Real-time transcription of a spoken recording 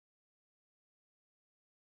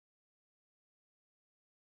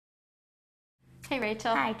Hey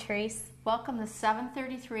Rachel. Hi Trace. Welcome to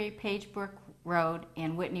 733 Page Brook Road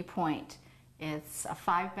in Whitney Point. It's a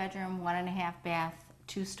 5-bedroom, 1.5 bath,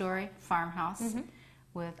 2-story farmhouse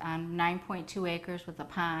with 9.2 acres with a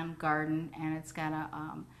pond, garden, and it's got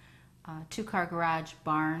a 2-car garage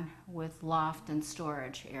barn with loft and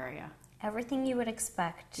storage area. Everything you would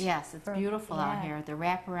expect. Yes, it's beautiful out here. The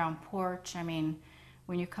wraparound porch, I mean,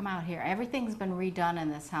 when you come out here, everything's been redone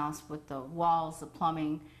in this house with the walls, the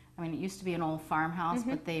plumbing. I mean, it used to be an old farmhouse,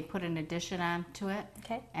 but they put an addition onto it,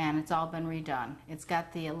 and it's all been redone. It's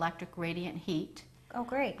got the electric radiant heat. Oh,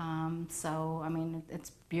 great. So, I mean,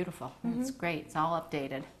 it's beautiful. It's great. It's all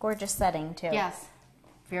updated. Gorgeous setting, too. Yes,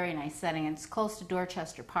 very nice setting. And it's close to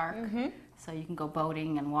Dorchester Park, so you can go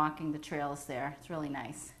boating and walking the trails there. It's really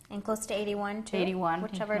nice. And close to 81, too? 81.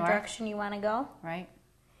 Whichever direction you want to go. Right.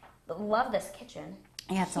 But love this kitchen.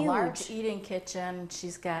 Yeah, it's a large eating kitchen.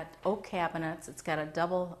 She's got oak cabinets. It's got a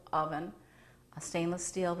double oven, a stainless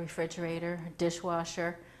steel refrigerator, a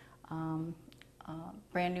dishwasher,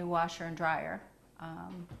 brand new washer and dryer.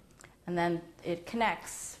 And then it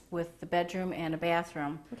connects with the bedroom and a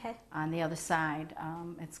bathroom on the other side.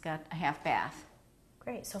 It's got a half bath.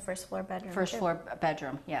 Great. So first floor bedroom. First floor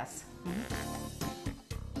bedroom, yes.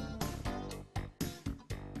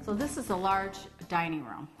 So this is a large dining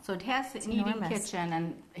room. So it has an eating kitchen,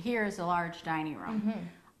 and here is a large dining room.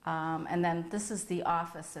 And then this is the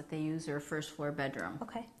office that they use, their first floor bedroom.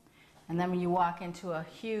 Okay. And then when you walk into a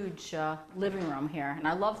huge living room here, and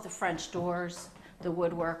I love the French doors, the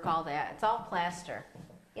woodwork, all that. It's all plaster.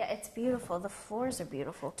 Yeah, it's beautiful. The floors are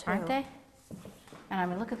beautiful too. Aren't they? And I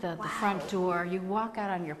mean, look at the front door. You walk out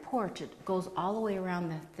on your porch, it goes all the way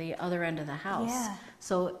around the other end of the house. Yeah.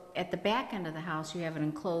 So at the back end of the house, you have an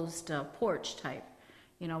enclosed porch type,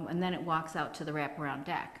 you know, and then it walks out to the wraparound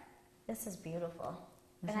deck. This is beautiful.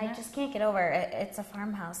 Isn't and I it? just can't get over it. It's a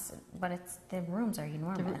farmhouse, but the rooms are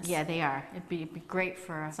enormous. Yeah, they are. It'd be great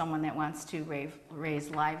for someone that wants to raise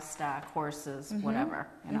livestock, horses, whatever,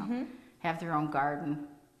 you know, have their own garden.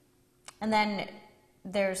 And then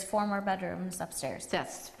there's 4 more bedrooms upstairs.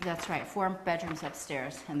 That's right, 4 bedrooms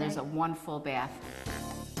upstairs, and there's a 1 full bath.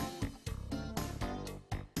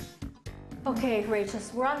 Okay, Rachel,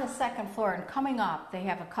 so we're on the 2nd floor, and coming up, they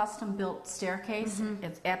have a custom-built staircase.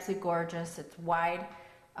 It's absolutely gorgeous. It's wide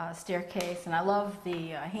staircase, and I love the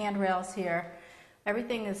handrails here.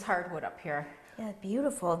 Everything is hardwood up here. Yeah,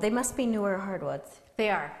 beautiful. They must be newer hardwoods. They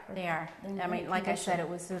are. They are. I mean, like I said, it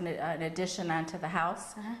was an addition onto the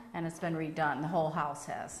house, and it's been redone. The whole house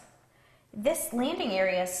has. This landing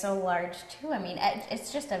area is so large, too. I mean,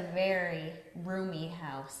 it's just a very roomy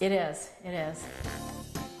house. It is. It is.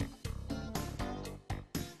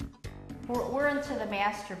 We're into the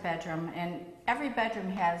master bedroom, and every bedroom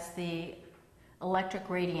has the electric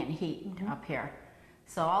radiant heat up here.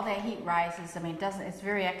 So all that heat rises. I mean, it's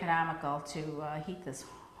very economical to heat this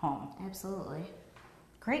home. Absolutely.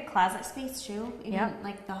 Great closet space too. Even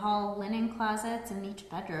like the hall linen closets in each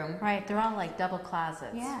bedroom. Right, they're all like double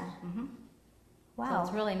closets. Yeah. Wow. So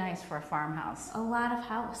it's really nice for a farmhouse. A lot of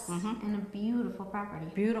house and a beautiful property.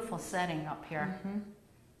 Beautiful setting up here.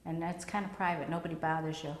 And it's kind of private. Nobody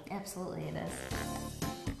bothers you. Absolutely it is.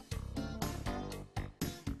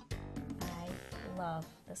 I love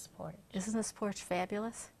this porch. Isn't this porch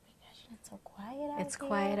fabulous? It's so quiet out here. It's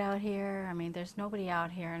quiet out here. I mean, there's nobody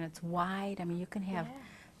out here, and it's wide. I mean, you can have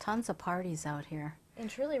tons of parties out here. It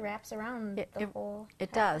truly wraps around the whole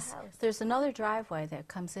It does. house. There's another driveway that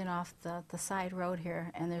comes in off the side road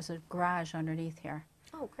here, and there's a garage underneath here.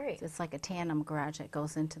 Oh, great. It's like a tandem garage that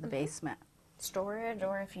goes into the basement. Storage,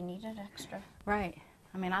 or if you needed extra. Right.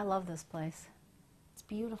 I mean, I love this place. It's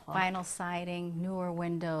beautiful. Vinyl siding, newer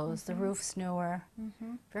windows, the roof's newer.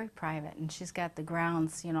 Very private, and she's got the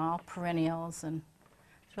grounds, you know, all perennials, and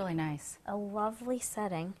it's really nice. A lovely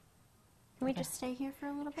setting. Can we just stay here for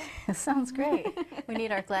a little bit? It sounds great. We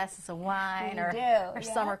need our glasses of wine or our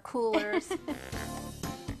summer coolers.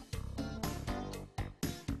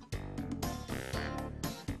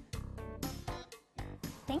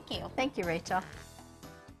 Thank you. Thank you, Rachel.